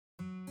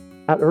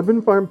At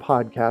Urban Farm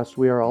Podcast,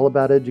 we are all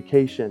about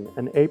education,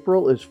 and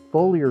April is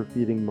foliar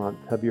feeding month.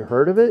 Have you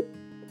heard of it?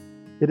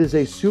 It is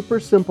a super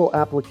simple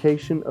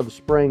application of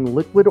spraying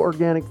liquid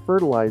organic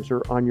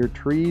fertilizer on your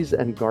trees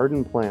and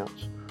garden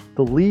plants.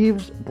 The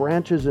leaves,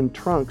 branches, and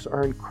trunks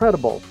are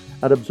incredible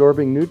at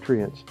absorbing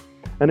nutrients.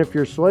 And if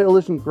your soil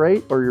isn't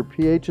great or your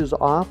pH is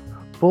off,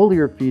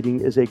 foliar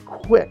feeding is a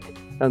quick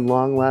and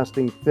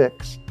long-lasting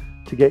fix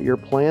to get your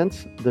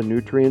plants the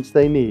nutrients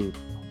they need.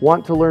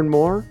 Want to learn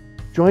more?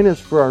 Join us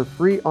for our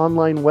free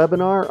online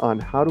webinar on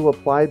how to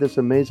apply this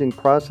amazing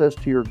process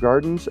to your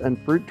gardens and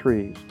fruit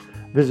trees.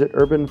 Visit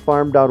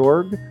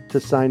urbanfarm.org to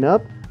sign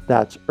up.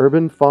 That's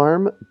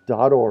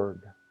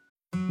urbanfarm.org.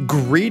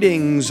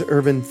 Greetings,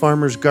 urban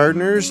farmers,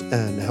 gardeners,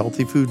 and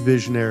healthy food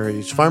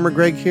visionaries. Farmer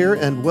Greg here,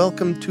 and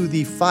welcome to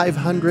the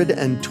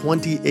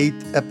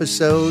 528th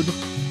episode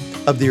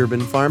of the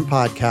Urban Farm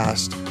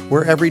Podcast,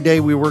 where every day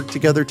we work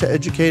together to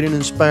educate and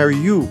inspire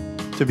you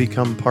to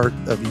become part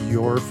of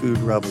your food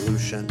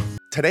revolution.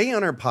 Today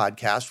on our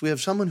podcast, we have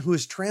someone who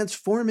is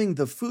transforming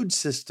the food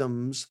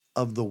systems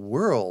of the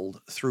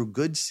world through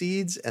good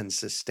seeds and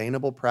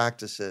sustainable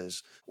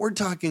practices. We're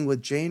talking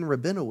with Jane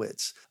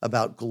Rabinowicz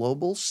about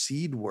global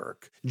seed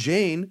work.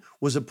 Jane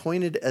was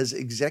appointed as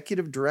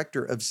Executive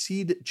Director of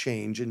Seed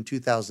Change in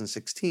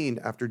 2016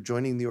 after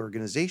joining the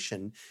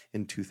organization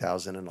in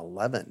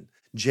 2011.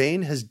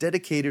 Jane has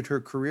dedicated her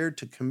career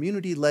to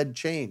community-led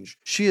change.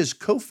 She is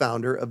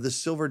co-founder of the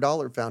Silver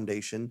Dollar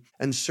Foundation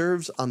and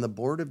serves on the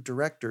board of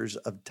directors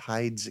of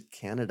Tides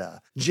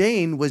Canada.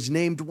 Jane was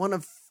named one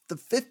of the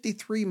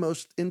 53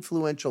 most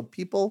influential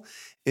people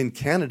in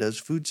Canada's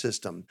food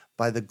system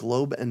by the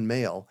Globe and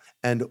Mail,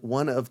 and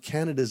one of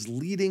Canada's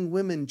leading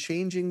women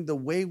changing the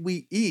way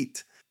we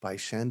eat by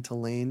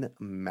Chantelane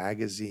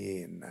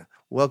Magazine.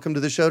 Welcome to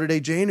the show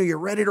today, Jane. Are you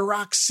ready to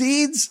rock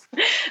seeds?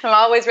 I'm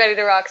always ready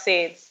to rock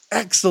seeds.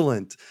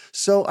 Excellent.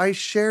 So I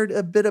shared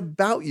a bit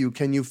about you.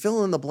 Can you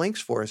fill in the blanks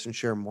for us and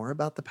share more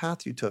about the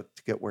path you took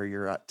to get where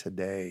you're at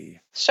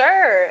today?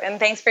 Sure. And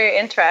thanks for your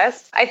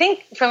interest. I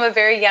think from a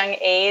very young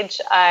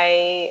age,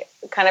 I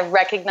kind of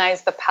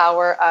recognized the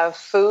power of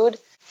food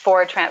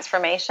for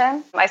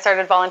transformation. I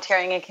started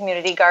volunteering in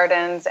community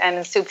gardens and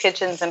in soup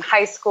kitchens in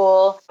high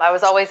school. I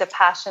was always a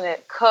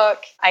passionate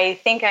cook. I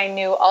think I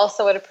knew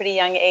also at a pretty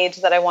young age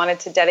that I wanted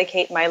to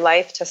dedicate my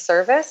life to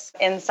service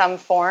in some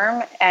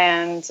form.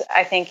 And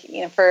I think,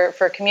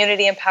 for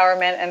community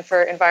empowerment and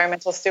for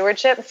environmental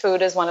stewardship,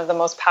 food is one of the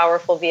most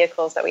powerful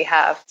vehicles that we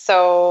have.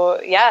 So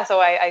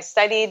I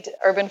studied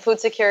urban food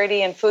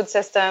security and food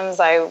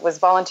systems. I was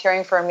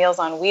volunteering for Meals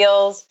on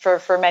Wheels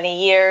for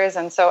many years.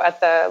 And so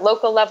at the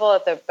local level,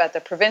 at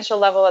the provincial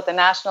level, at the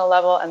national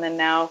level, and then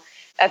now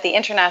at the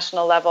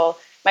international level,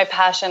 my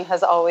passion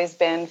has always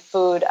been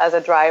food as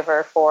a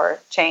driver for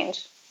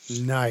change.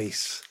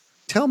 Nice.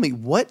 Tell me,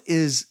 what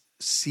is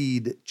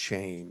Seed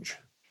Change?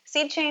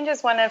 Seed Change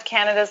is one of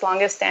Canada's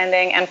longest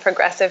standing and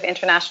progressive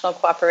international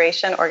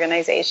cooperation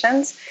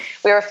organizations.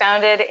 We were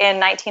founded in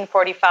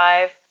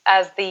 1945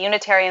 as the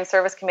Unitarian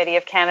Service Committee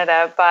of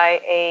Canada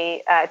by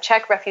a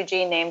Czech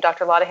refugee named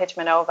Dr. Lada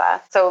Hitchmanova.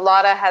 So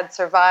Lada had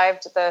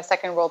survived the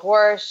Second World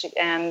War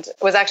and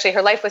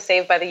her life was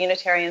saved by the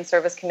Unitarian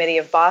Service Committee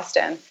of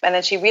Boston. And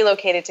then she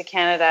relocated to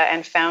Canada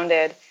and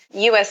founded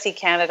USC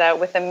Canada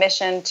with a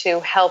mission to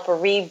help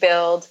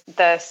rebuild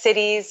the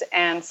cities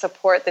and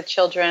support the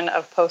children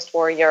of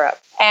post-war Europe.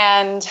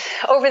 And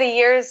over the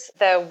years,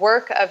 the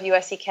work of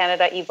USC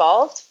Canada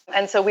evolved.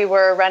 And so we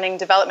were running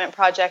development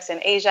projects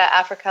in Asia,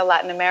 Africa,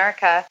 Latin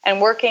America,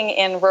 and working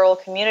in rural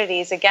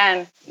communities.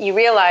 Again, you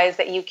realize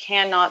that you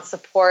cannot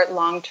support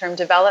long-term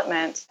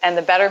development and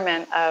the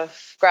betterment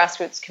of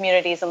grassroots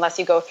communities unless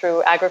you go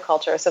through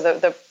agriculture. So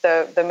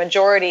the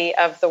majority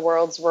of the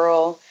world's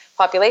rural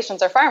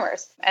populations are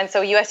farmers. And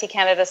so USC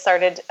Canada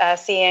started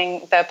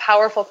seeing the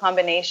powerful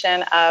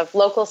combination of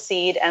local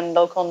seed and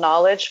local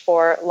knowledge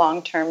for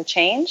long-term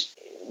change.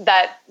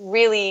 That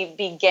really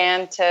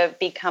began to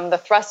become the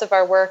thrust of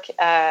our work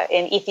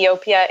in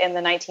Ethiopia in the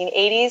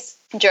 1980s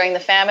during the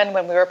famine,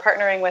 when we were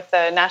partnering with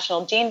the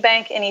National Gene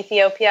Bank in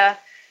Ethiopia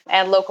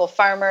and local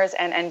farmers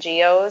and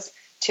NGOs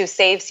to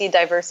save seed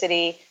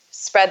diversity,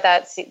 spread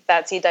that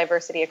seed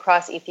diversity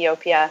across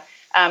Ethiopia,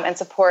 and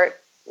support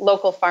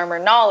local farmer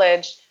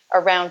knowledge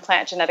around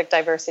plant genetic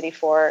diversity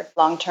for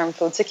long-term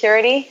food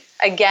security.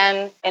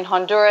 Again, in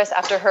Honduras,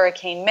 after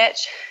Hurricane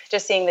Mitch,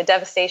 just seeing the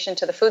devastation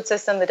to the food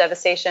system, the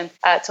devastation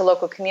to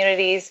local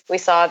communities, we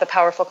saw the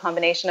powerful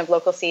combination of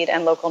local seed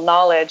and local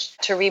knowledge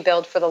to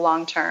rebuild for the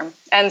long term.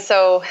 And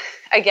so,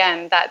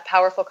 again, that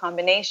powerful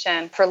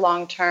combination for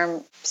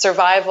long-term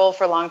survival,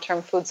 for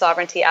long-term food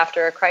sovereignty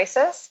after a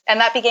crisis. And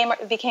that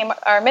became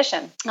our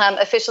mission,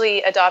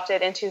 officially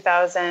adopted in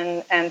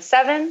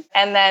 2007.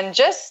 And then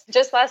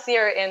just last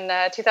year in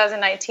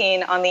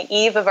 2019, on the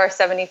eve of our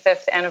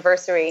 75th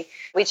anniversary,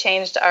 we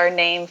changed our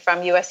name from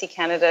USC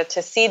Canada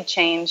to Seed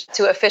Change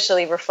to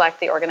officially reflect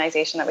the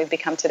organization that we've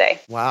become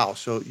today. Wow.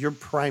 So you're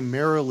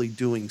primarily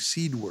doing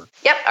seed work.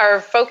 Yep.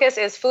 Our focus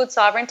is food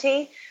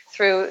sovereignty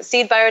through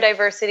seed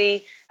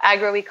biodiversity,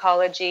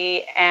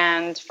 agroecology,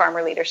 and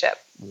farmer leadership.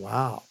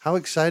 Wow. How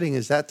exciting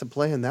is that to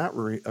play in that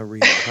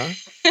arena, huh?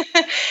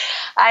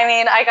 I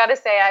mean, I got to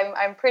say,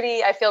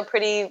 I feel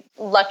pretty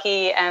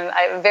lucky, and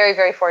I'm very,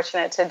 very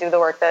fortunate to do the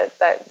work that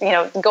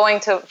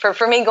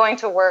for me, going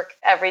to work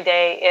every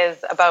day is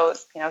about,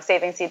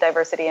 saving seed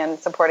diversity and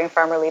supporting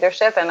farmer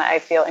leadership. And I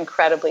feel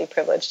incredibly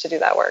privileged to do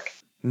that work.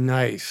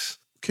 Nice.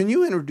 Can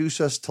you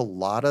introduce us to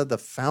Lada, the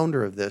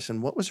founder of this,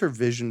 and what was her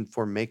vision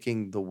for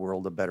making the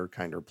world a better,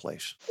 kinder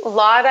place?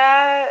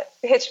 Lada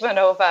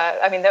Hitchmanova,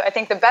 I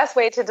think the best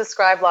way to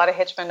describe Lada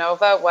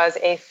Hitchmanova was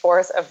a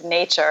force of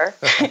nature.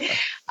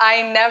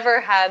 I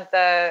never had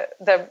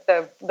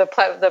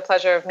the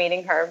pleasure of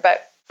meeting her,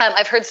 but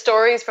I've heard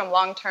stories from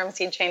long-term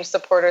seed change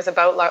supporters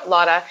about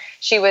Lada.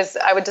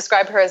 I would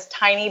describe her as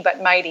tiny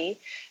but mighty.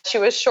 She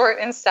was short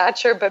in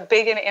stature but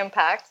big in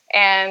impact.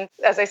 And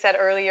as I said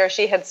earlier,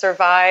 she had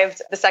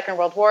survived the Second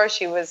World War.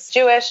 She was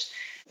Jewish,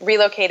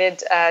 relocated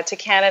to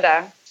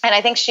Canada. And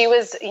I think she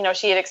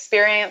had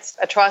experienced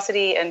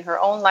atrocity in her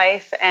own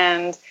life.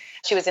 And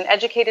she was an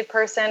educated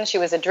person. She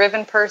was a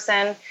driven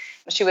person.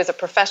 She was a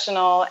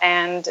professional.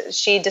 And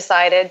she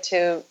decided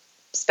to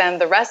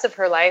spend the rest of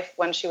her life,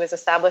 when she was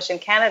established in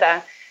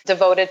Canada,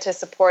 devoted to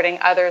supporting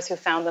others who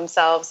found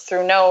themselves,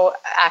 through no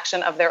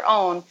action of their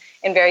own,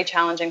 in very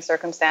challenging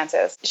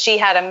circumstances. She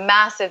had a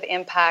massive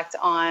impact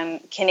on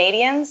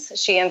Canadians.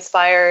 She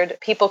inspired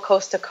people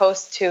coast to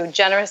coast to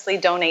generously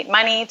donate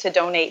money, to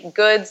donate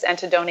goods, and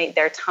to donate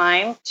their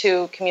time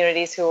to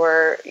communities who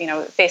were,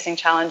 facing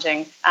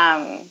challenging,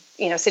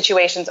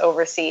 situations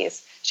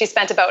overseas. She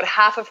spent about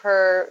half of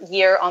her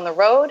year on the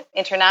road,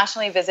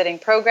 internationally visiting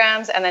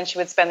programs, and then she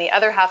would spend the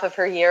other half of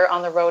her year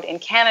on the road in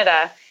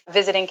Canada,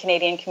 visiting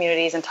Canadian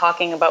communities and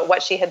talking about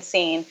what she had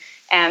seen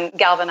and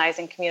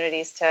galvanizing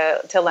communities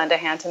to lend a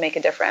hand to make a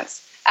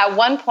difference. At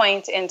one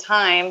point in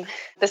time,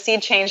 the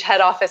Seed Change head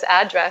office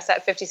address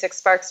at 56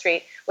 Spark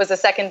Street was the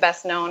second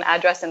best known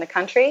address in the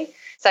country,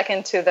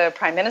 second to the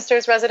Prime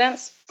Minister's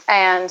residence,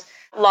 and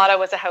Lada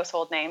was a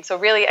household name. So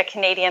really a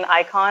Canadian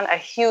icon, a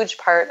huge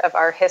part of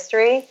our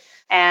history,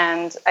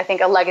 and I think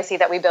a legacy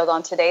that we build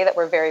on today that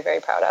we're very, very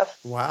proud of.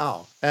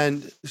 Wow.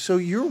 And so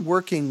you're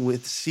working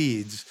with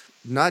seeds,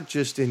 not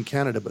just in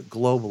Canada, but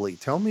globally.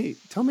 Tell me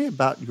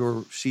about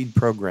your seed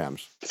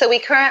programs. So we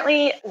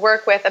currently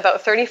work with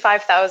about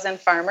 35,000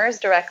 farmers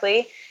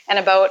directly and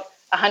about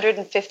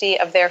 150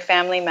 of their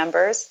family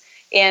members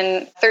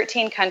in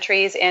 13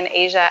 countries in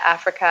Asia,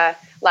 Africa,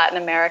 Latin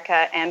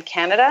America, and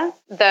Canada.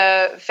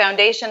 The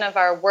foundation of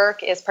our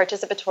work is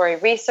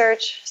participatory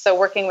research, so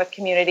working with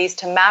communities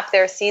to map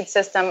their seed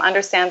system,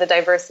 understand the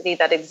diversity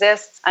that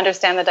exists,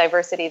 understand the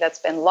diversity that's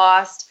been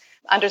lost,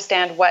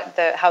 understand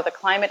how the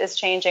climate is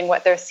changing,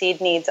 what their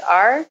seed needs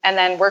are, and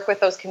then work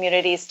with those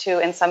communities to,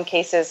 in some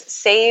cases,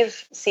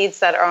 save seeds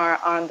that are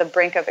on the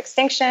brink of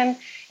extinction,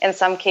 in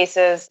some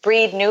cases,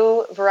 breed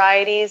new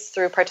varieties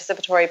through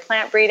participatory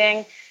plant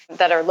breeding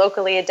that are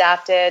locally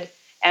adapted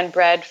and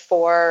bred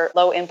for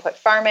low input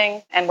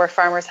farming, and where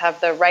farmers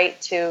have the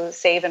right to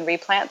save and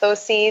replant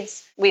those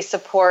seeds. We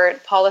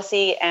support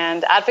policy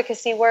and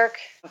advocacy work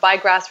by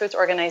grassroots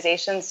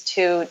organizations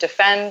to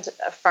defend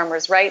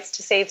farmers' rights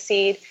to save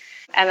seed,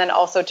 and then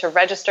also to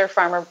register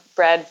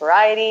farmer-bred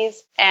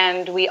varieties.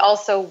 And we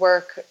also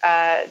work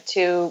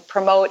to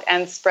promote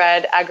and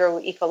spread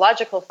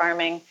agroecological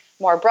farming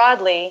more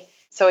broadly.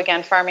 So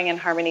again, farming in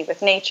harmony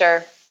with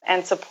nature,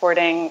 and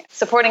supporting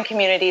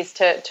communities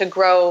to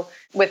grow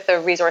with the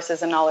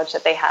resources and knowledge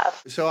that they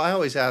have. So I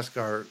always ask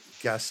our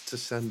guests to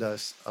send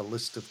us a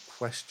list of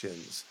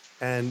questions.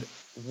 And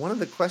one of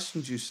the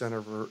questions you sent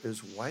over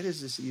is, why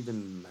does this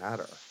even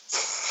matter?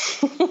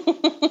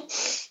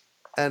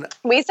 And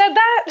we said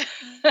that?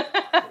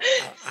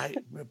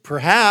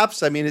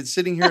 Perhaps. I mean, it's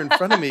sitting here in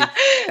front of me.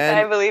 And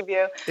I believe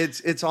you.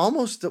 It's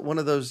almost one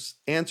of those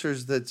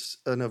answers that's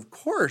an of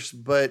course,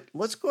 but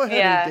let's go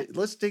ahead and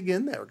let's dig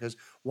in there, because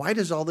why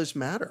does all this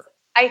matter?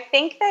 I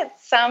think that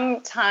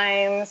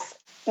sometimes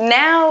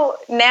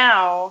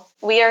now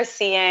we are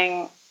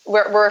seeing,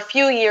 we're a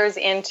few years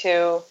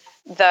into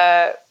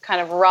the kind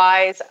of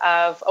rise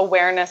of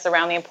awareness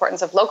around the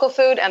importance of local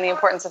food and the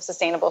importance of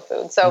sustainable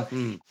food. So,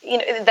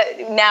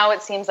 now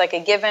it seems like a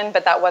given,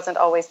 but that wasn't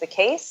always the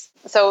case.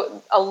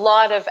 So a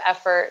lot of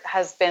effort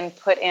has been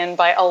put in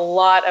by a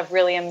lot of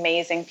really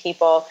amazing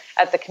people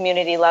at the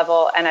community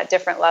level and at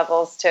different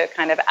levels to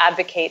kind of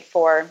advocate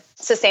for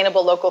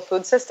sustainable local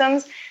food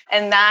systems.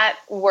 And that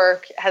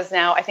work has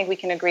now, I think we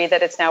can agree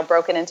that it's now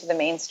broken into the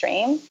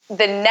mainstream.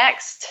 The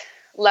next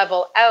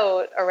level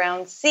out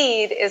around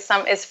seed is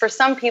for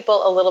some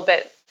people a little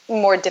bit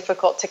more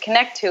difficult to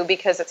connect to,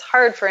 because it's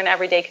hard for an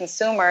everyday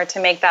consumer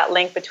to make that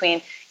link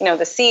between,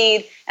 the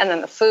seed and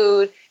then the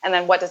food, and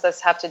then what does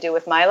this have to do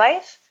with my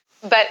life?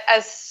 But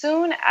as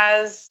soon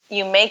as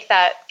you make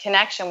that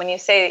connection, when you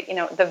say,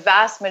 the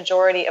vast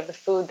majority of the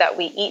food that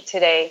we eat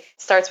today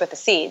starts with the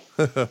seed,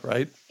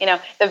 right?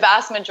 The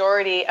vast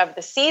majority of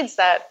the seeds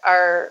that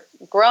are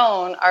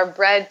grown are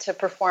bred to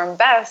perform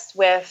best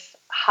with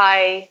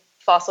high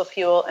fossil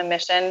fuel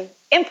emission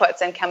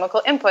inputs and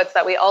chemical inputs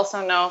that we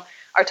also know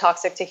are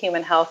toxic to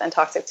human health and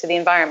toxic to the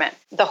environment.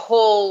 The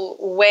whole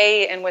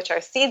way in which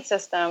our seed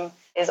system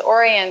is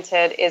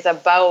oriented is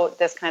about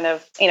this kind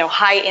of,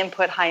 high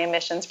input, high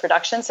emissions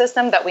production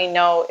system that we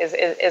know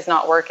is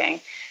not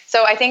working.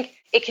 So I think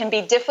it can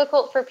be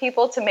difficult for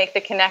people to make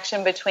the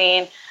connection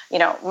between,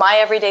 my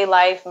everyday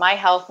life, my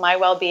health, my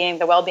well-being,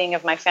 the well-being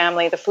of my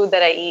family, the food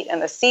that I eat,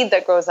 and the seed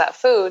that grows that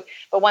food.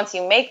 But once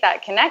you make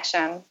that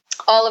connection,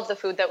 all of the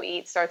food that we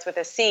eat starts with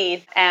a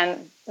seed,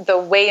 and the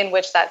way in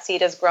which that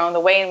seed is grown, the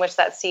way in which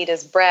that seed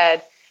is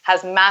bred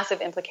has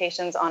massive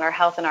implications on our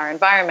health and our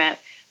environment.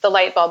 The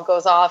light bulb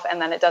goes off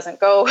and then it doesn't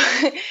go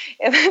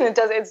and then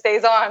it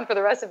stays on for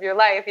the rest of your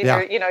life.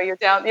 Either, you're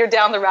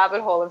down the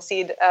rabbit hole of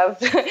seed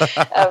of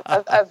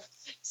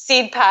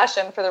seed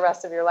passion for the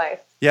rest of your life.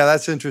 Yeah,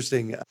 that's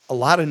interesting. A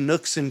lot of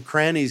nooks and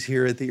crannies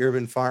here at the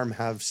Urban Farm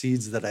have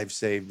seeds that I've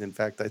saved. In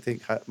fact, I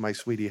think my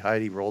sweetie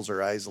Heidi rolls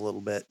her eyes a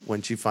little bit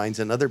when she finds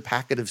another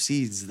packet of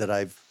seeds that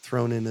I've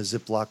thrown in a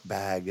Ziploc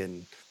bag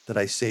and that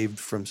I saved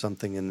from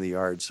something in the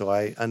yard. So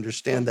I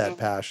understand that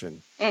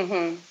passion.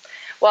 Mm-hmm.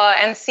 Well,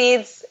 and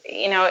seeds,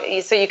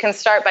 so you can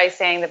start by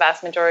saying the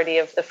vast majority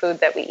of the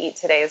food that we eat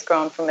today is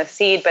grown from a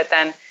seed, but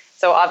then,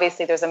 so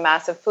obviously there's a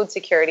massive food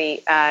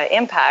security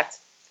impact,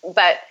 and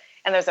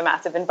there's a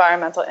massive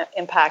environmental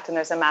impact, and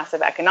there's a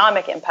massive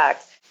economic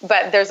impact.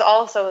 But there's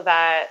also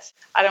that,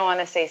 I don't want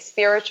to say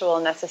spiritual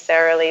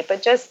necessarily,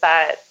 but just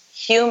that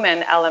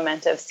human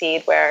element of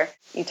seed where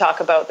you talk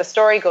about the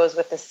story goes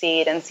with the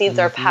seed, and seeds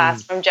are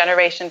passed from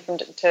generation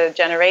to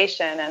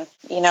generation. And,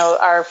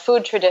 our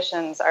food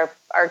traditions are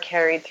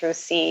carried through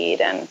seed.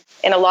 And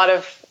in a lot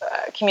of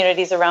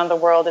communities around the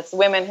world, it's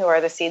women who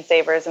are the seed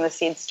savers and the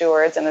seed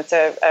stewards. And it's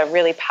a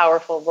really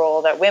powerful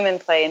role that women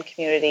play in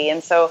community.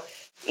 And so,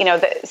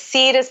 the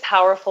seed is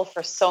powerful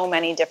for so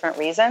many different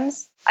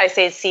reasons. I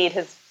say seed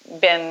has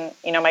been,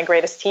 my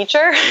greatest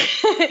teacher,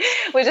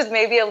 which is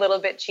maybe a little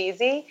bit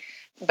cheesy.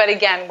 But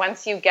again,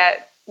 once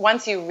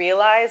you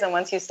realize and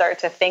once you start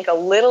to think a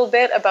little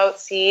bit about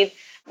seed,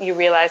 you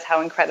realize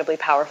how incredibly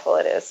powerful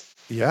it is.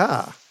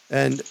 Yeah.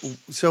 And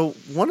so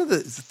one of the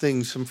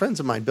things, some friends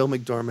of mine, Bill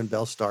McDormand,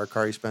 Belle Starr,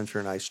 Kari Spencer,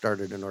 and I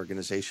started an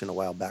organization a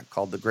while back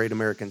called the Great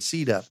American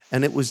Seed Up.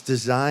 And it was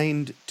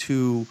designed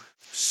to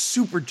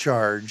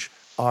supercharge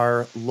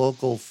our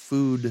local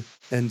food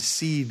and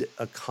seed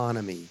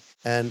economy.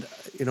 And,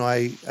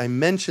 I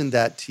mentioned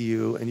that to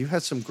you, and you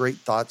had some great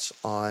thoughts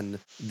on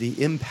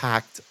the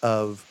impact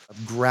of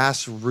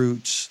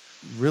grassroots,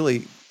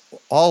 really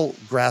all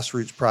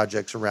grassroots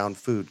projects around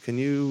food. Can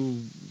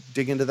you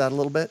dig into that a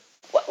little bit?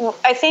 Well,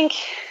 I think,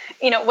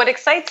 what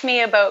excites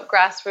me about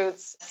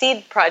grassroots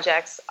seed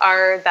projects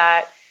are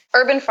that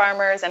urban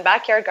farmers and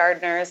backyard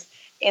gardeners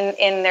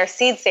in their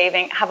seed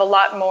saving have a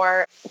lot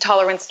more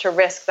tolerance to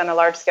risk than a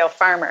large-scale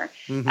farmer.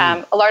 Mm-hmm.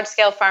 A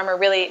large-scale farmer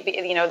really,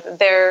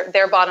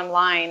 their bottom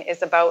line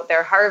is about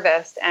their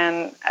harvest,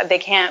 and they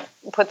can't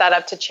put that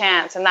up to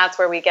chance. And that's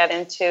where we get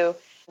into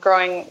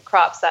growing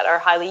crops that are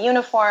highly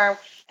uniform.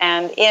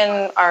 And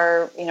in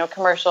our,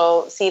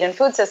 commercial seed and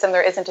food system,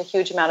 there isn't a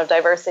huge amount of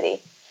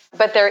diversity.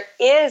 But there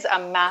is a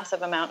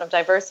massive amount of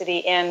diversity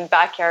in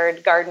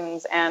backyard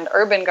gardens and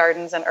urban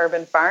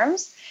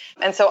farms.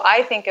 And so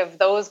I think of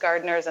those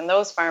gardeners and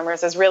those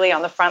farmers as really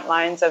on the front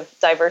lines of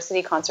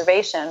diversity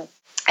conservation.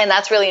 And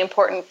that's really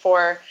important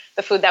for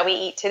the food that we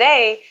eat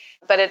today,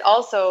 but it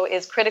also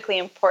is critically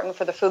important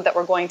for the food that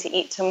we're going to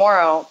eat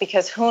tomorrow,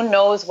 because who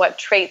knows what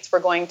traits we're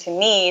going to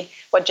need,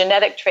 what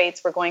genetic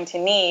traits we're going to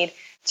need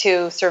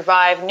to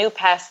survive new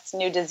pests,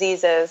 new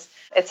diseases,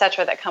 et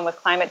cetera, that come with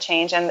climate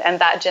change. And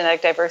that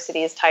genetic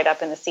diversity is tied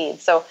up in the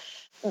seeds. So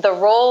the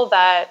role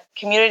that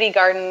community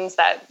gardens,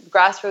 that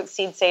grassroots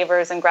seed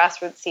savers and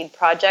grassroots seed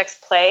projects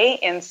play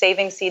in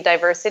saving seed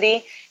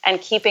diversity and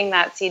keeping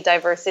that seed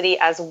diversity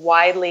as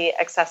widely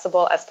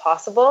accessible as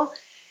possible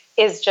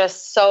is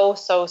just so,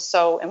 so,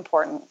 so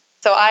important.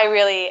 So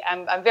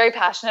I'm very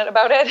passionate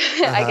about it.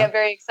 Uh-huh. I get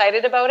very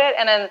excited about it.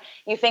 And then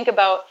you think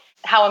about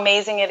how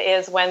amazing it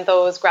is when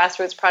those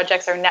grassroots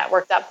projects are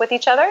networked up with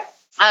each other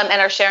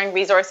and are sharing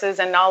resources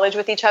and knowledge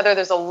with each other.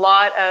 There's a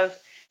lot of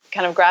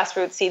kind of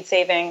grassroots seed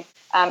saving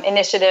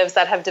initiatives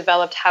that have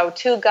developed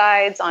how-to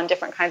guides on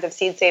different kinds of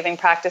seed-saving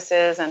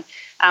practices. And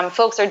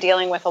folks are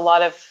dealing with a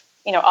lot of,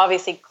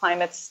 obviously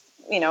climates,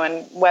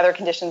 and weather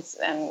conditions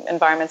and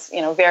environments,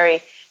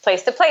 vary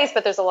place to place,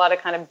 but there's a lot of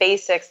kind of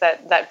basics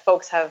that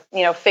folks have,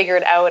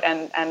 figured out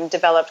and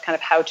developed kind of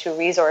how-to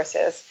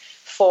resources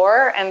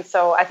for. And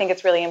so I think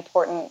it's really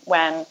important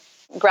when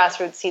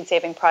grassroots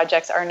seed-saving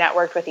projects are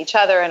networked with each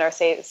other and are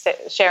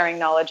sharing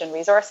knowledge and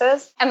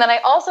resources. And then I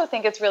also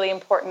think it's really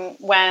important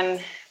when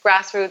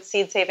grassroots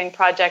seed-saving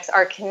projects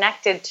are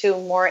connected to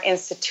more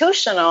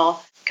institutional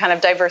kind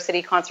of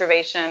diversity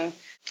conservation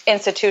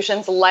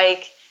institutions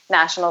like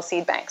national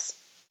seed banks.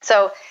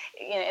 So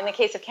in the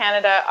case of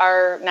Canada,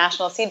 our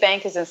national seed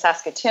bank is in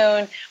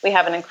Saskatoon. We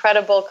have an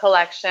incredible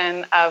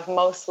collection of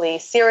mostly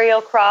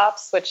cereal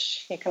crops,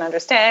 which you can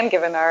understand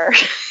given our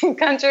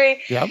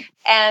country. Yep.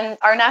 And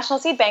our national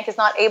seed bank is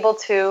not able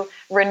to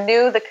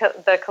renew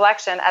the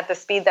collection at the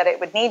speed that it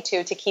would need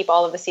to keep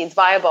all of the seeds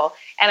viable.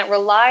 And it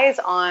relies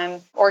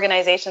on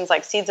organizations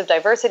like Seeds of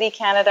Diversity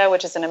Canada,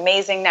 which is an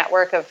amazing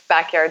network of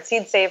backyard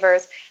seed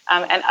savers,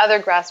 and other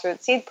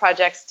grassroots seed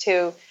projects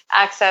to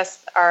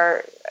access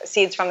our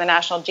seeds from the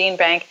National Gene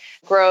Bank,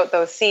 grow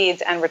those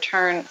seeds, and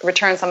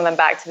return some of them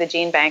back to the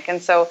gene bank.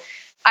 And so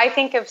I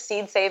think of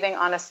seed saving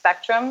on a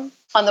spectrum.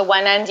 On the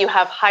one end, you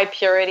have high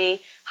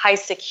purity, high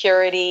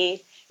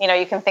security.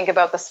 You can think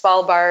about the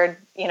Svalbard,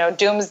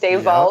 doomsday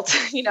vault,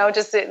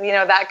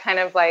 that kind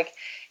of like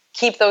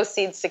keep those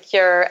seeds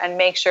secure and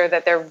make sure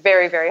that they're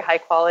very, very high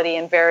quality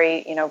and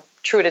very,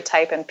 true to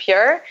type and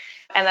pure.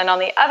 And then on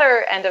the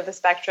other end of the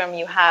spectrum,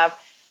 you have,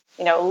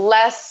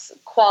 less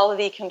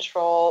quality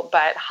control,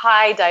 but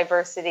high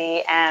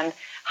diversity and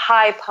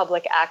high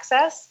public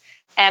access.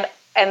 And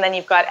then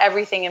you've got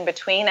everything in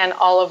between, and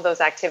all of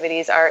those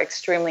activities are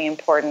extremely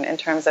important in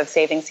terms of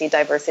saving seed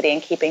diversity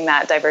and keeping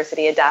that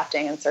diversity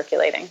adapting and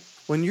circulating.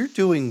 When you're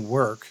doing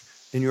work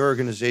in your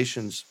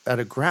organizations at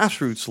a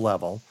grassroots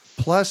level,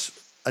 plus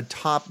a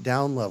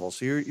top-down level,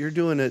 so you're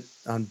doing it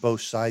on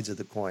both sides of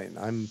the coin.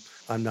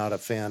 I'm not a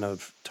fan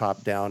of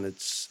top-down.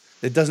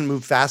 It doesn't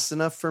move fast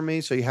enough for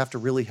me, so you have to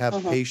really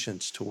have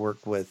patience to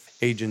work with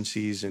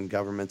agencies and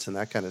governments and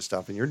that kind of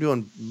stuff. And you're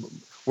doing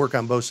work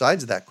on both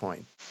sides of that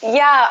coin.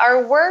 Yeah,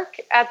 our work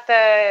at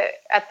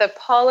the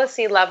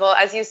policy level,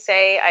 as you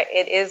say,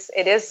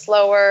 it is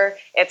slower.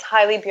 It's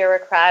highly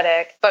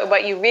bureaucratic. But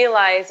what you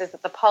realize is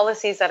that the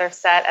policies that are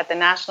set at the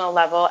national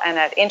level and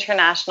at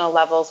international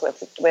levels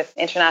with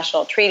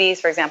international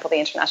treaties, for example, the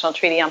International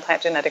Treaty on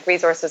Plant Genetic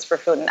Resources for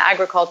Food and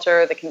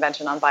Agriculture, the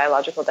Convention on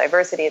Biological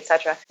Diversity,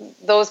 etc.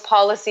 Those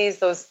policies,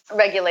 those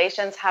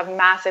regulations have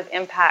massive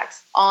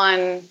impacts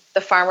on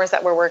the farmers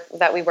that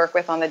we work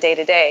with on the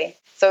day-to-day.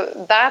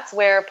 So that's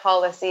where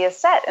policy is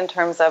set in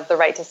terms of the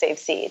right to save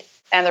seed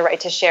and the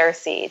right to share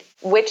seed.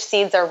 Which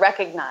seeds are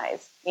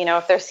recognized?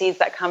 If they're seeds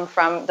that come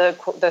from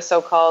the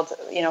so-called,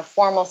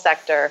 formal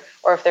sector,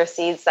 or if they're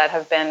seeds that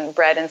have been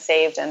bred and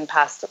saved and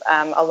passed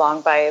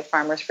along by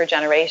farmers for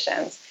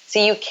generations.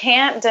 So you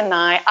can't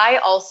deny. I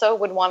also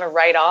would want to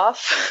write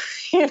off,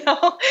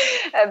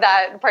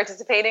 that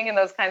participating in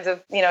those kinds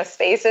of,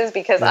 spaces,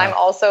 because I'm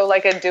also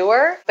like a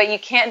doer. But you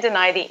can't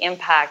deny the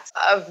impact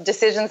of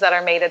decisions that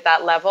are made at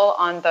that level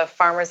on the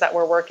farmers that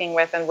we're working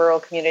with in rural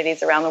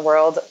communities around the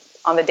world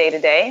on the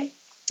day-to-day.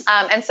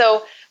 And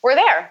so we're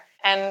there.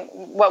 And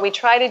what we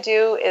try to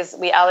do is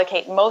we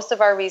allocate most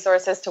of our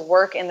resources to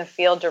work in the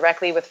field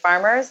directly with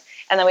farmers.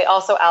 And then we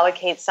also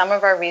allocate some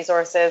of our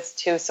resources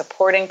to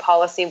supporting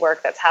policy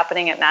work that's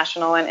happening at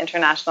national and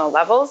international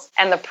levels.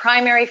 And the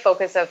primary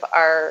focus of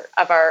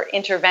our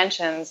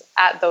interventions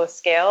at those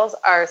scales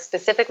are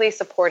specifically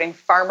supporting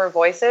farmer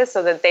voices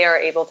so that they are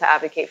able to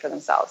advocate for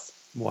themselves.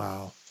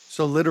 Wow.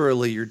 So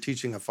literally, you're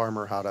teaching a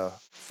farmer how to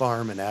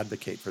farm and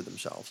advocate for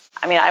themselves.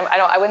 I mean,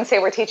 I wouldn't say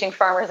we're teaching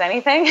farmers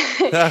anything.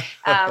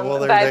 Well,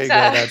 there you go.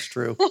 That's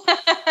true.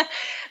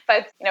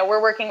 But,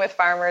 we're working with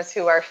farmers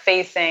who are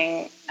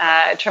facing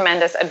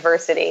tremendous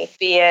adversity,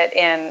 be it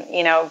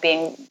in,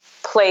 being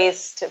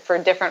placed for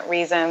different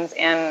reasons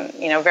in,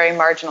 very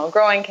marginal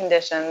growing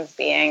conditions,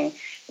 being,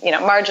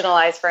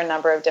 marginalized for a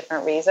number of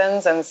different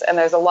reasons. And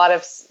there's a lot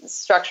of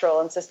structural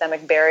and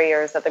systemic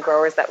barriers that the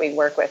growers that we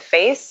work with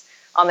face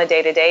on the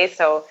day-to-day.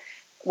 So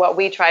what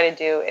we try to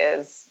do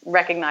is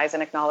recognize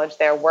and acknowledge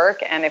their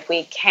work, and if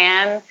we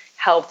can,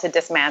 help to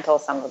dismantle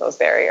some of those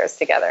barriers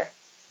together.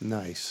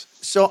 Nice.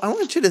 So I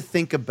want you to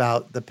think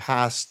about the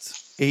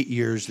past 8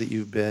 years that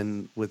you've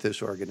been with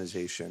this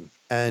organization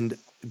and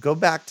go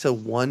back to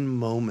one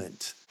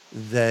moment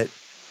that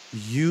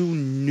you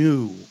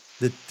knew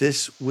that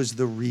this was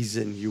the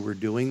reason you were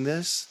doing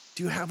this.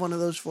 Do you have one of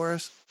those for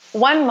us?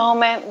 One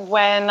moment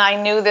when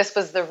I knew this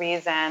was the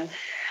reason,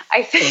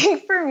 I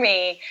think for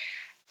me,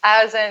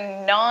 as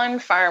a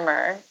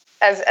non-farmer,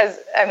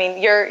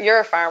 you're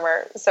a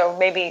farmer, so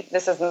maybe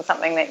this isn't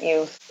something that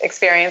you've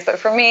experienced, but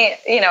for me,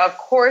 of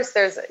course,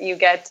 you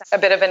get a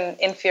bit of an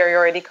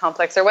inferiority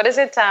complex, or what is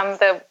it?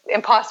 The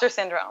imposter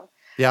syndrome.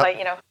 Yeah. Like,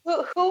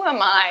 who am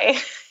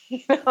I,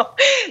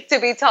 to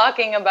be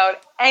talking about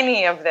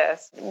any of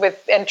this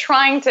and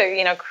trying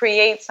to,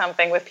 create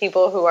something with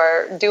people who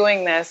are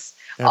doing this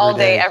all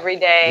day, every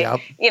day, yep.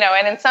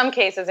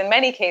 And in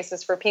many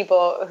cases for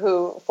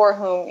people for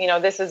whom,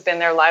 this has been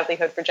their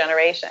livelihood for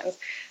generations.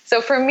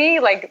 So for me,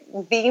 like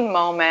the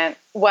moment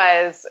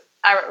was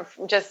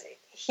just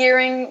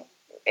hearing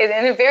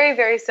in a very,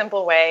 very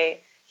simple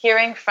way,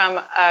 hearing from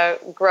a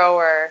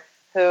grower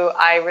who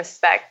I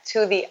respect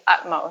to the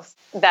utmost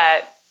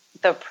that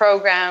the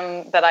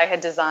program that I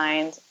had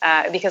designed,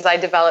 because I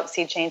developed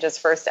Seed Change's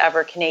first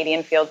ever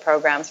Canadian field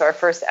program, so our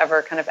first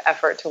ever kind of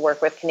effort to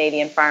work with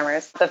Canadian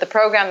farmers, that the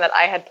program that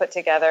I had put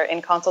together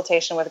in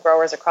consultation with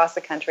growers across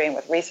the country and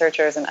with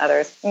researchers and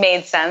others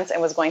made sense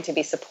and was going to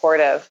be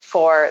supportive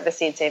for the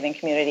seed saving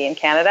community in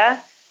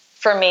Canada.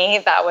 For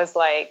me, that was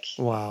like,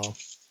 wow,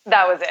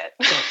 that was it.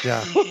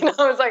 Yeah.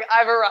 I was like,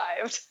 I've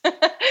arrived.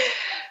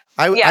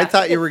 I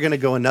thought you were going to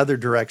go another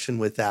direction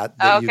with that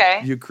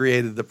okay. You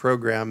created the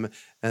program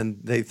and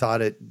they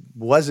thought it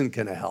wasn't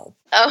going to help.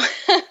 Oh,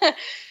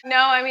 no,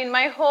 I mean,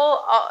 my whole,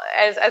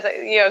 as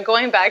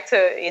going back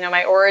to,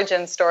 my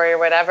origin story or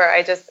whatever,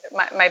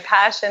 my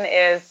passion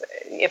is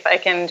if I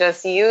can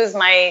just use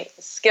my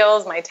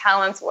skills, my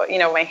talents,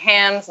 my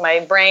hands, my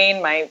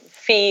brain, my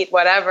feet,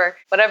 whatever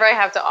I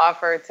have to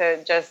offer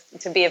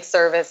to be of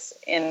service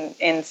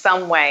in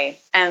some way.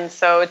 And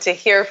so to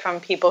hear from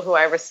people who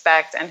I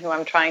respect and who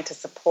I'm trying to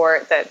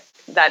support that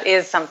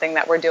is something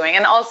that we're doing.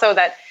 And also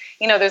that,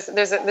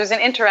 there's an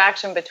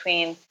interaction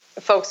between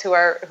folks who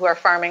are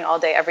farming all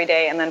day, every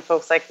day, and then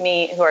folks like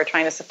me who are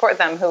trying to support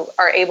them, who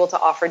are able to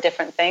offer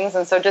different things.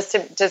 And so just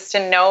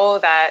to know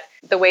that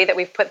the way that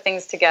we've put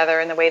things together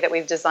and the way that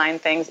we've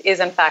designed things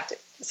is in fact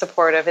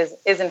supportive,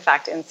 is in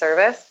fact in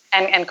service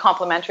and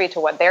complementary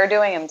to what they're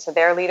doing and to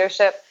their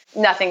leadership.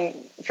 Nothing,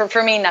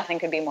 for me, nothing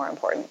could be more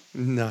important.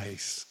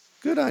 Nice.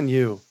 Good on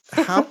you.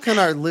 How can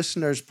our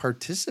listeners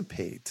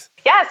participate?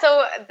 Yeah,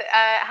 so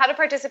how to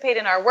participate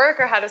in our work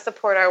or how to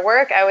support our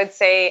work, I would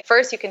say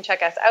first you can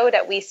check us out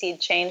at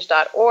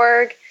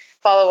weseedchange.org.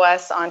 Follow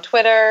us on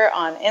Twitter,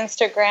 on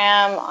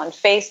Instagram, on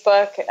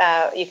Facebook.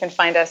 You can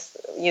find us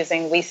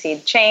using We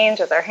Seed Change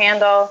as our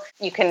handle.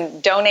 You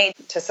can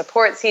donate to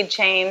support Seed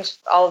Change.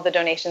 All of the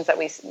donations that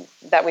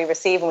we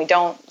receive, and we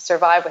don't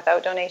survive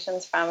without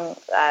donations from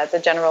the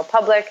general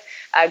public,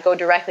 go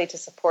directly to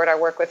support our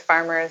work with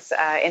farmers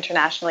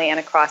internationally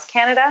and across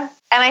Canada.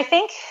 And I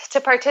think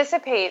to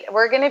participate,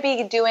 we're going to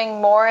be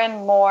doing more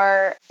and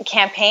more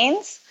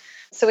campaigns.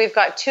 So we've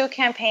got 2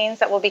 campaigns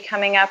that will be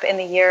coming up in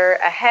the year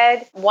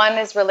ahead. One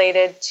is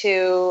related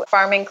to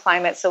farming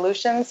climate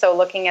solutions, so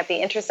looking at the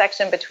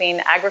intersection between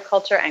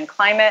agriculture and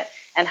climate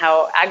and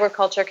how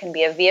agriculture can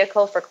be a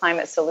vehicle for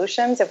climate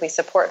solutions if we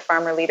support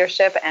farmer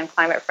leadership and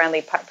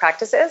climate-friendly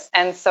practices.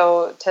 And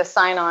so to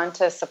sign on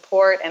to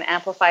support and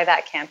amplify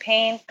that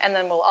campaign. And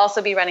then we'll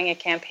also be running a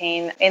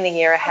campaign in the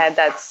year ahead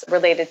that's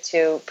related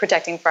to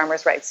protecting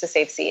farmers' rights to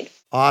safe seed.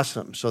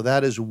 Awesome. So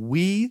that is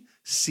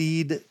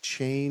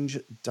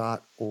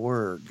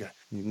weseedchange.org.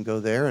 You can go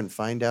there and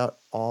find out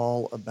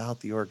all about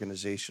the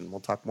organization. We'll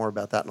talk more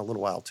about that in a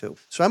little while too.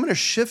 So I'm going to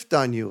shift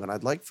on you, and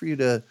I'd like for you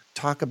to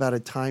talk about a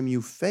time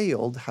you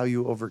failed, how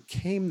you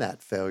overcame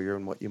that failure,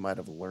 and what you might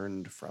have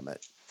learned from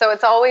it. So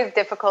it's always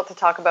difficult to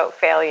talk about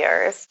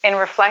failures. In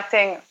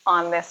reflecting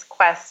on this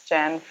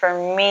question,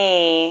 for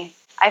me,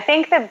 I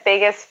think the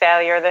biggest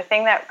failure, the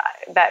thing that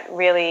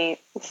really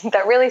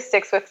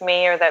sticks with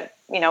me, or that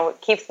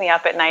keeps me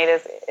up at night,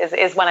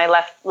 is when I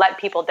let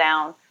people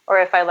down, or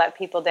if I let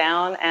people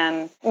down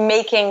and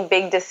making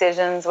big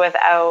decisions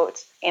without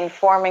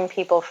informing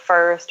people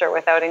first or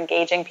without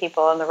engaging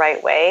people in the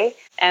right way.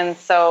 And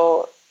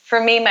so for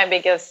me, my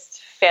biggest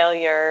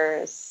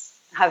failures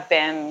have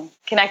been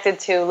connected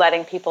to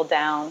letting people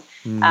down.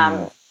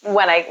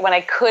 When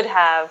I could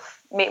have,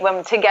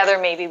 when together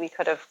maybe we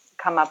could have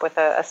come up with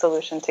a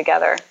solution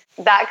together.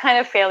 That kind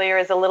of failure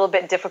is a little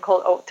bit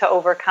difficult to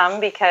overcome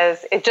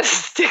because it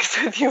just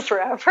sticks with you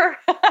forever.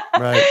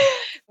 Right.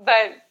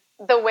 But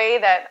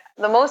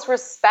the most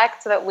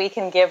respect that we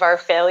can give our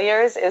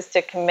failures is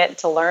to commit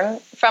to learn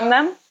from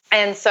them.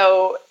 And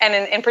so,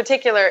 and in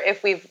particular,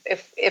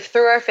 if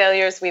through our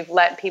failures we've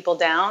let people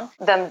down,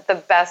 then the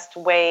best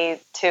way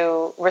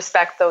to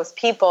respect those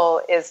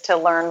people is to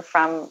learn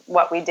from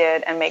what we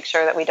did and make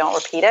sure that we don't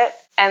repeat it.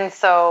 And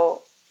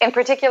so, in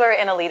particular,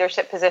 in a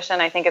leadership position,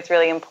 I think it's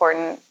really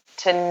important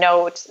to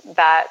note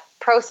that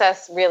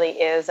process really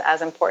is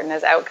as important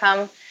as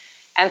outcome.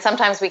 And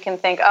sometimes we can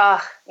think,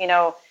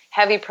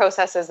 heavy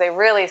processes, they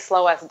really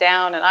slow us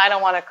down, and I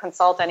don't want to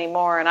consult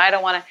anymore, and I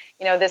don't want to,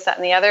 this, that,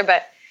 and the other.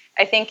 But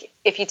I think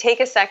if you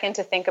take a second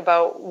to think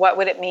about what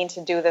would it mean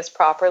to do this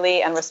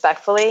properly and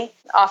respectfully,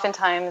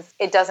 oftentimes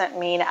it doesn't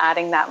mean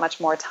adding that much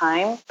more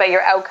time, but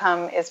your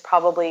outcome is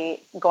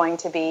probably going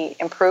to be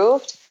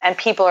improved, and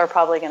people are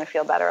probably going to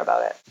feel better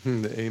about it.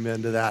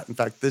 Amen to that. In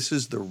fact, this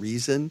is the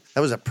reason,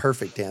 that was a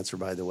perfect answer,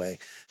 by the way.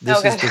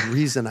 This is the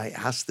reason I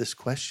asked this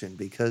question,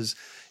 because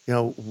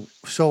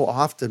so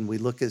often we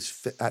look at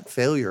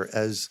failure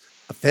as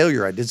a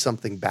failure. I did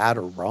something bad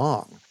or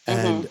wrong.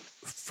 And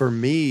for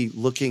me,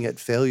 looking at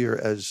failure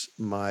as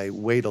my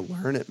way to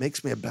learn, it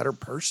makes me a better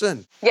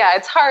person. Yeah,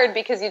 it's hard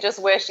because you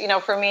just wish,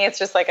 for me, it's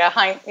just like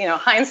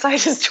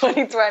hindsight is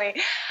 20/20.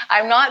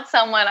 I'm not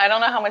someone, I don't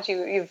know how much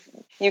you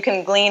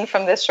can glean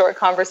from this short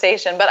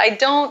conversation, but I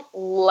don't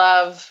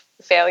love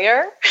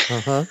failure.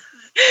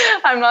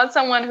 I'm not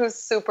someone who's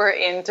super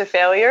into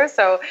failure,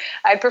 so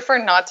I'd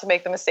prefer not to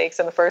make the mistakes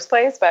in the first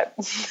place. But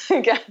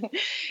again,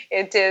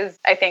 it is,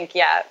 I think,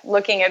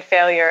 looking at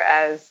failure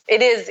as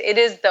it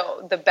is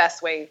the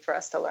best way for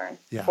us to learn,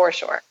 for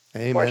sure.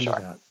 Amen to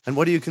that. And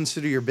what do you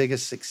consider your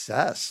biggest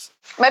success?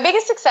 My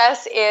biggest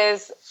success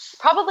is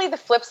probably the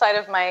flip side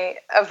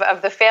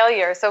of the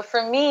failure. So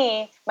for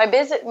me, my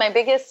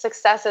biggest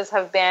successes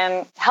have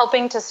been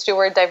helping to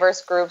steward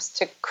diverse groups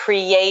to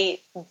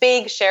create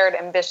big shared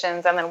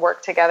ambitions and then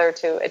work together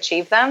to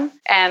achieve them.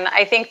 And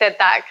I think that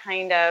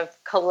kind of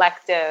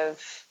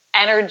collective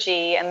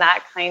energy and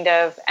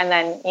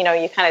then,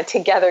 you kind of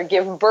together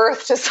give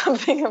birth to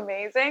something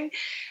amazing.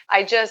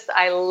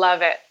 I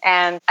love it.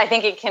 And I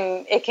think it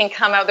can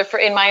come out there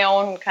in my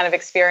own kind of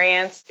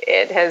experience.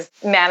 It has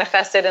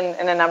manifested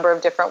in a number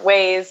of different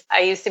ways.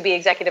 I used to be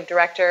executive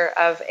director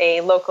of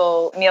a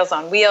local Meals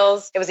on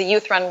Wheels. It was a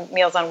youth-run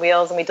Meals on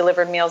Wheels, and we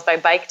delivered meals by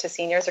bike to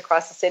seniors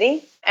across the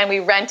city. And we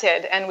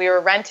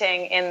were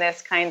renting in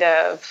this kind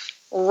of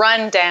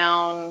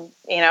rundown,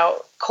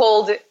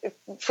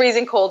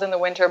 freezing cold in the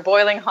winter,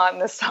 boiling hot in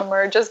the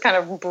summer, just kind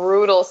of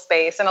brutal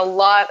space. And a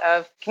lot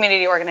of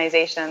community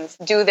organizations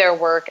do their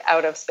work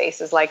out of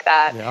spaces like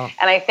that. Yeah.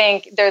 And I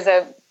think there's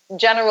a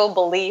general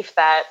belief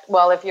that,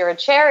 well, if you're a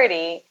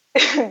charity,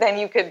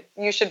 then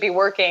you should be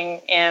working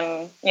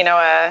in,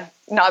 a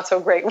not so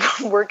great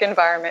work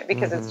environment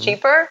because it's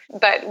cheaper.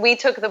 But we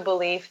took the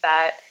belief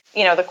that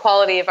the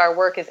quality of our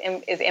work is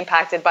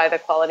impacted by the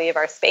quality of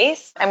our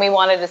space. And we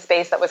wanted a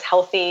space that was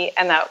healthy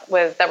and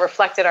that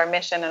reflected our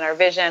mission and our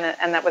vision,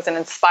 and that was an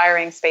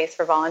inspiring space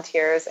for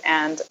volunteers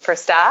and for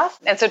staff.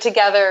 And so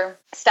together,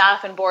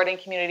 staff and board and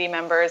community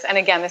members, and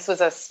again, this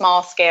was a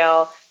small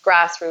scale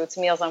grassroots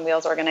Meals on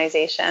Wheels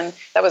organization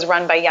that was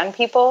run by young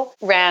people,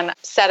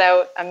 set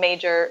out a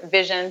major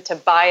vision to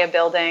buy a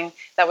building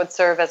that would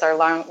serve as our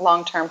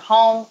long-term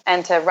home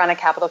and to run a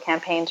capital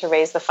campaign to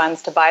raise the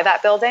funds to buy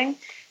that building.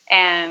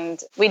 And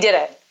we did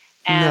it.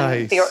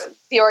 And nice.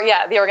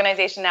 The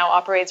organization now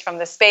operates from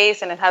the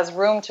space, and it has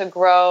room to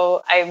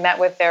grow. I met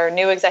with their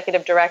new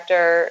executive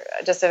director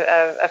just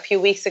a few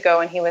weeks ago,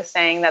 and he was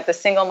saying that the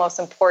single most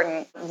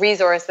important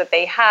resource that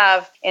they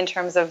have in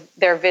terms of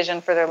their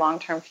vision for their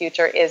long-term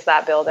future is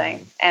that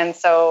building. And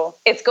so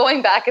it's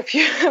going back a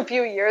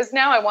few years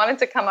now. I wanted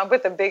to come up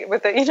with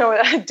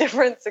a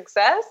different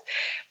success,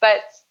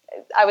 but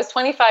I was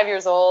 25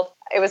 years old.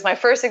 It was my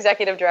first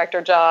executive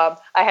director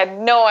job. I had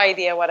no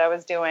idea what I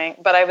was doing,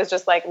 but I was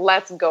just like,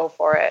 let's go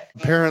for it.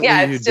 Apparently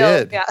you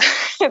did. Yeah,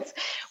 it's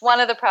one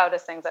of the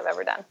proudest things I've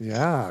ever done.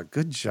 Yeah,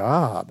 good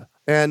job.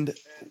 And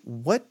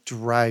what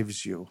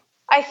drives you?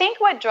 I think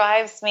what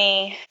drives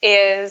me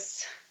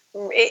is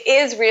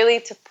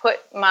really to put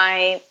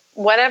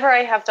whatever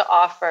I have to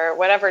offer,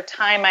 whatever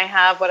time I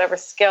have, whatever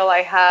skill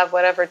I have,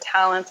 whatever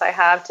talents I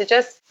have, to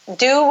just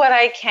do what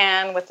I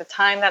can with the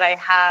time that I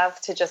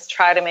have to just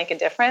try to make a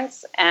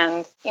difference.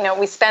 And,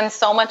 we spend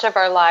so much of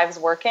our lives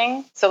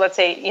working. So let's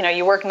say,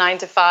 you work 9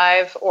 to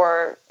 5,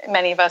 or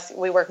many of us,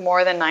 we work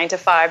more than 9 to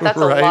 5. That's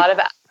right.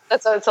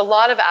 It's a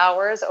lot of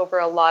hours over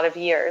a lot of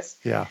years.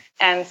 Yeah.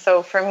 And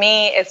so for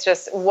me, it's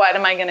just, what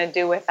am I going to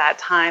do with that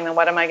time? And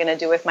what am I going to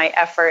do with my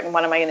effort? And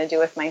what am I going to do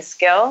with my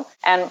skill?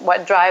 And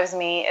what drives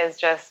me is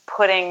just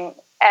putting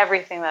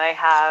everything that I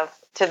have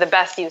to the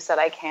best use that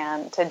I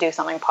can to do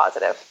something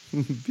positive.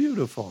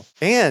 Beautiful.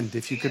 And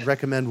if you could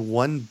recommend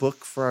one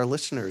book for our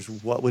listeners,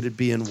 what would it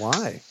be and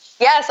why?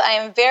 Yes, I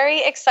am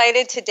very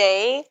excited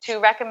today to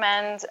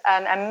recommend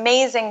an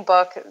amazing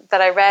book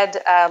that I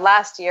read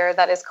last year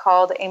that is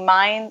called A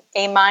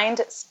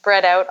Mind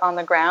Spread Out on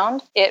the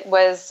Ground. It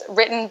was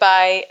written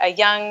by a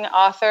young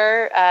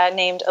author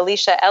named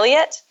Alicia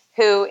Elliott,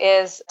 who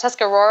is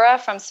Tuscarora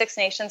from Six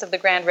Nations of the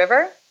Grand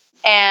River.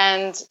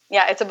 And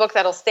it's a book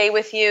that'll stay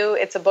with you.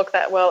 It's a book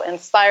that will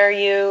inspire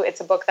you. It's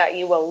a book that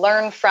you will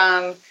learn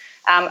from,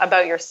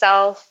 about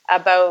yourself,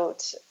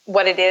 about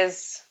what it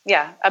is.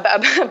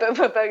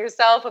 About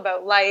yourself,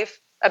 about life,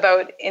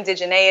 about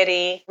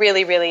indigeneity.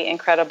 Really, really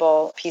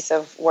incredible piece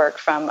of work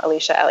from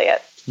Alicia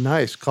Elliott.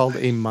 Nice. Called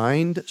A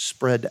Mind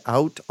Spread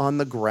Out on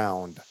the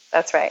Ground.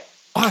 That's right.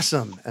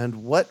 Awesome.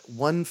 And what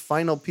one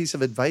final piece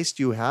of advice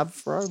do you have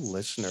for our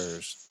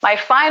listeners? My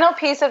final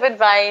piece of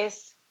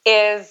advice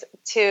is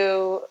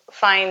to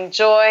find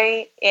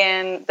joy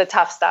in the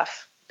tough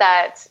stuff.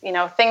 That,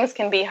 things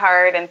can be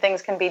hard and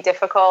things can be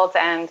difficult.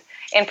 And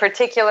in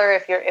particular,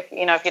 if you're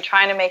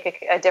trying to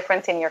make a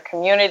difference in your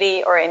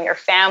community or in your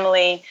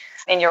family,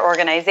 in your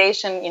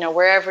organization,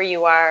 wherever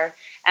you are.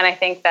 And I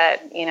think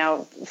that,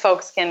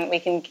 we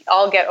can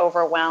all get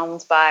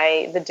overwhelmed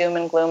by the doom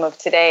and gloom of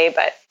today.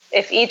 But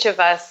if each of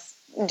us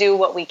do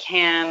what we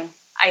can,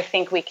 I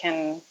think we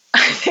can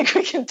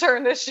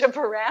turn the ship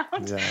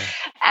around. Yeah.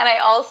 And I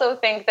also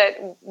think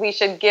that we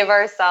should give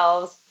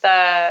ourselves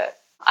the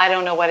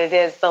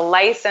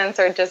license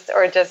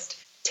or just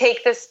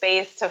take the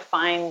space to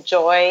find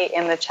joy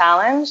in the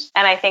challenge.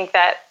 And I think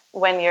that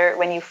when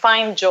you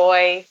find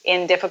joy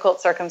in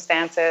difficult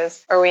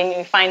circumstances, or when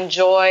you find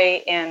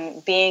joy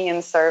in being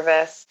in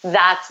service,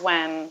 that's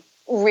when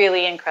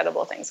really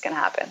incredible things can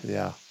happen.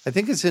 Yeah. I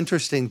think it's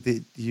interesting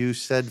that you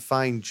said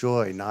find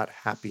joy, not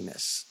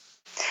happiness.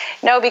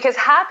 No, because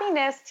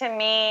happiness to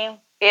me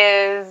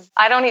is,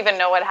 I don't even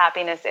know what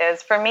happiness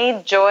is. For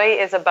me, joy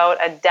is about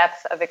a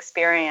depth of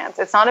experience.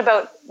 It's not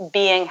about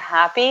being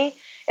happy.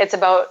 It's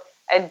about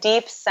a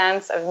deep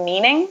sense of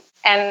meaning.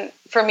 And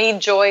for me,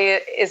 joy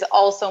is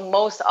also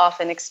most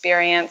often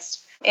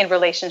experienced in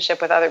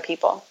relationship with other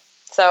people.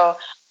 So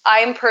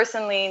I'm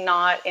personally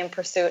not in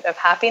pursuit of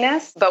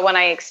happiness, but when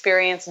I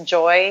experience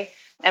joy,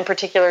 and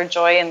particular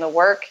joy in the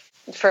work,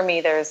 for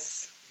me,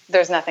 there's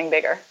nothing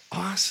bigger.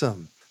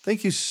 Awesome.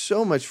 Thank you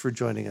so much for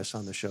joining us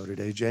on the show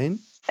today, Jane.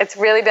 It's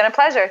really been a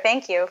pleasure.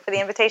 Thank you for the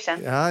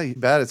invitation. Yeah, you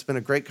bet. It's been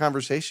a great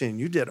conversation.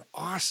 You did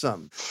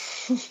awesome.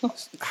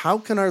 How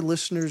can our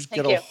listeners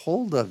get a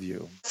hold of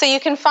you? So you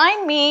can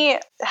find me,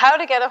 how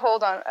to get a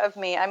hold of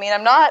me. I mean,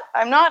 I'm not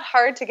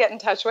hard to get in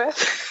touch with.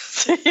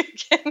 So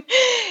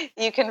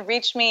you can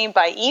reach me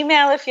by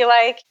email if you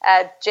like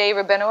at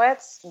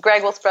Rabinowicz.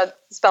 Greg will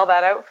spell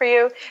that out for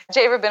you.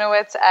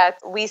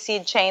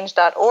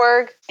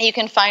 Rabinowicz@weseedchange.org. You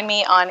can find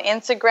me on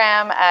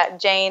Instagram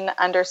at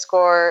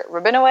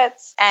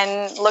Jane_Rabinowicz,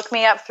 and look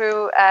me up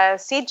through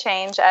Seed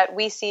Change at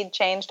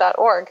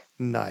weseedchange.org.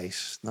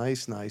 Nice.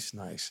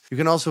 You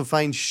can also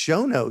find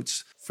show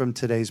notes from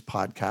today's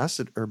podcast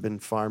at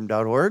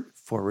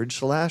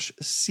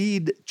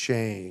urbanfarm.org/seed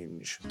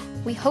change.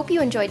 We hope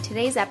you enjoyed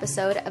today's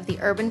episode of the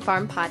Urban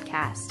Farm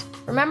Podcast.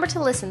 Remember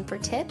to listen for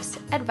tips,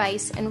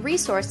 advice, and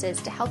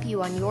resources to help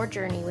you on your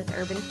journey with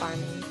urban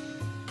farming.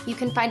 You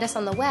can find us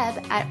on the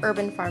web at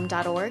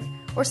urbanfarm.org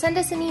or send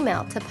us an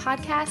email to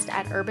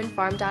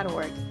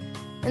podcast@urbanfarm.org.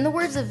 In the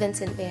words of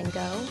Vincent van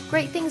Gogh,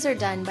 great things are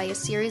done by a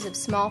series of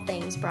small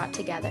things brought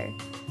together.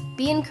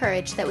 Be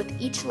encouraged that with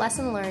each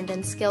lesson learned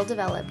and skill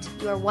developed,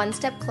 you are one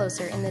step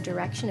closer in the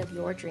direction of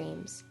your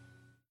dreams.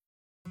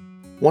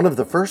 One of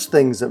the first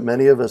things that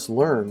many of us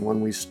learn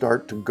when we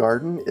start to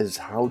garden is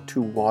how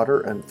to water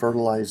and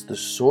fertilize the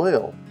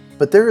soil.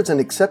 But there is an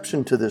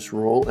exception to this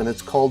rule, and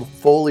it's called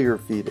foliar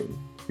feeding.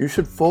 You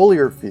should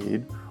foliar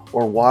feed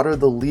or water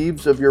the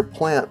leaves of your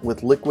plant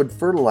with liquid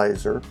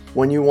fertilizer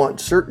when you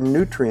want certain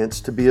nutrients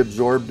to be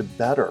absorbed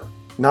better.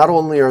 Not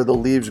only are the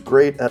leaves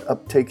great at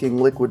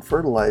uptaking liquid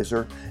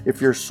fertilizer,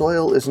 if your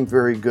soil isn't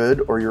very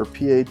good or your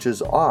pH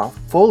is off,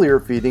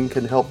 foliar feeding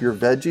can help your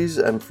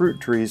veggies and fruit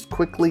trees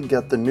quickly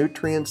get the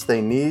nutrients they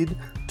need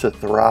to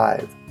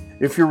thrive.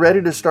 If you're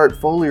ready to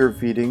start foliar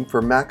feeding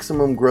for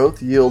maximum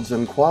growth, yields,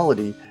 and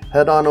quality,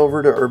 head on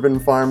over to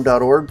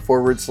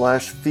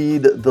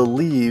urbanfarm.org/feed the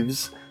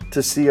leaves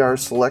to see our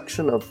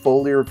selection of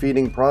foliar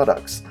feeding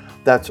products.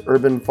 That's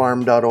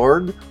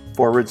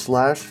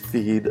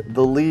urbanfarm.org/feed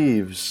the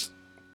leaves.